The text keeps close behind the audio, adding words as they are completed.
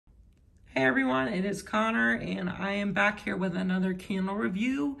Hey everyone, it is Connor and I am back here with another candle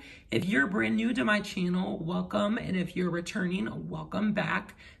review. If you're brand new to my channel, welcome, and if you're returning, welcome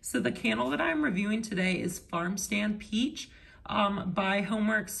back. So the candle that I'm reviewing today is Farmstand Peach by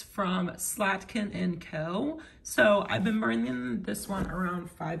Homeworx from Slatkin & Co. So I've been burning this one around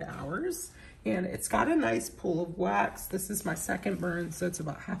 5 hours and it's got a nice pool of wax. This is my second burn, so it's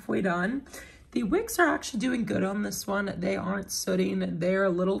about halfway done. The wicks are actually doing good on this one. They aren't sooting. They're a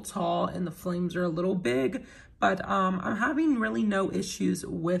little tall and the flames are a little big, but I'm having really no issues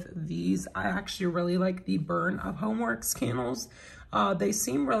with these. I actually really like the burn of Homeworx candles. They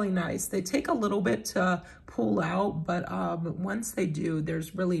seem really nice. They take a little bit to pull out, but once they do,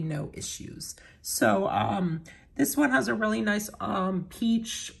 there's really no issues. So this one has a really nice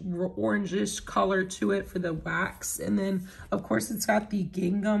peach orangish color to it for the wax. And then of course it's got the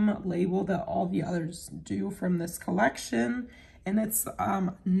gingham label that all the others do from this collection. And it's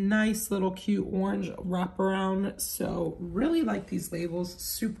nice little cute orange wraparound. So really like these labels,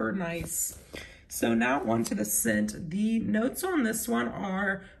 super nice. So now on to the scent. The notes on this one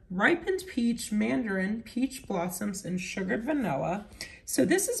are ripened peach, mandarin, peach blossoms, and sugared vanilla. So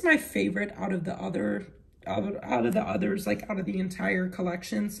this is my favorite out of the others, like out of the entire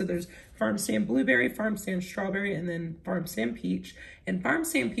collection. So there's Farmstand Blueberry, Farmstand Strawberry, and then Farmstand Peach. And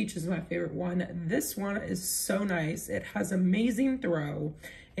Farmstand Peach is my favorite one. This one is so nice. It has amazing throw,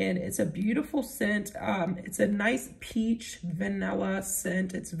 and it's a beautiful scent. It's a nice peach vanilla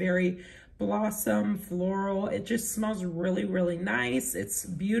scent. It's very blossom floral. It just smells really, really nice. It's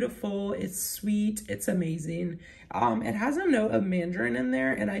beautiful. It's sweet. It's amazing. It has a note of mandarin in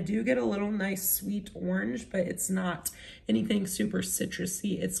there, and I do get a little nice sweet orange, but it's not anything super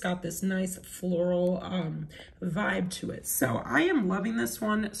citrusy. It's got this nice floral vibe to it. So I am loving this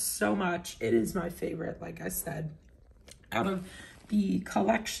one so much. It is my favorite, like I said, out of the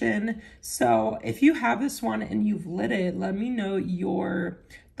collection. So if you have this one and you've lit it, let me know your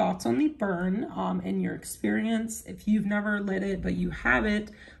thoughts on the burn and your experience. If you've never lit it but you have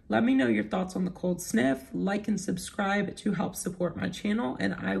it, let me know your thoughts on the cold sniff. Like and subscribe to help support my channel,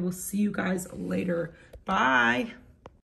 and I will see you guys later. Bye.